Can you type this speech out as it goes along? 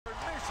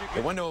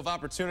The window of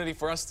opportunity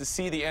for us to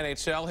see the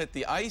NHL hit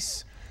the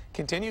ice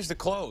continues to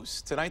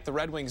close. Tonight, the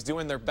Red Wings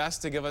doing their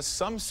best to give us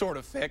some sort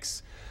of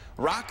fix.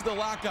 Rock the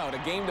Lockout, a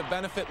game to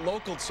benefit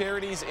local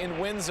charities in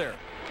Windsor.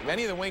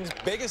 Many of the Wings'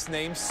 biggest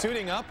names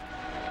suiting up.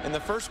 In the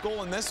first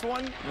goal in this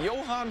one,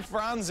 Johan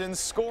Franzen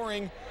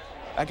scoring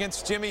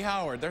against Jimmy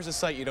Howard. There's a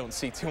sight you don't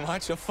see too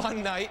much. A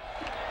fun night,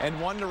 and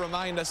one to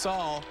remind us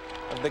all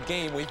of the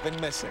game we've been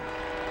missing.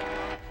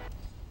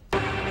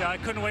 Yeah, I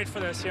couldn't wait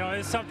for this. You know,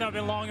 it's something I've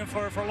been longing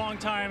for a long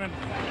time, and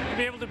to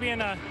be able to be in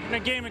a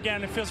game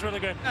again, it feels really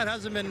good. It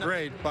hasn't been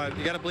great, but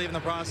you got to believe in the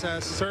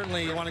process.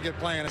 Certainly, you want to get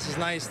playing. This is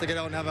nice to get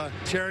out and have a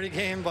charity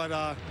game, but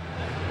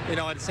you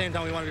know, at the same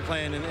time, we want to be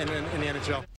playing in the NHL.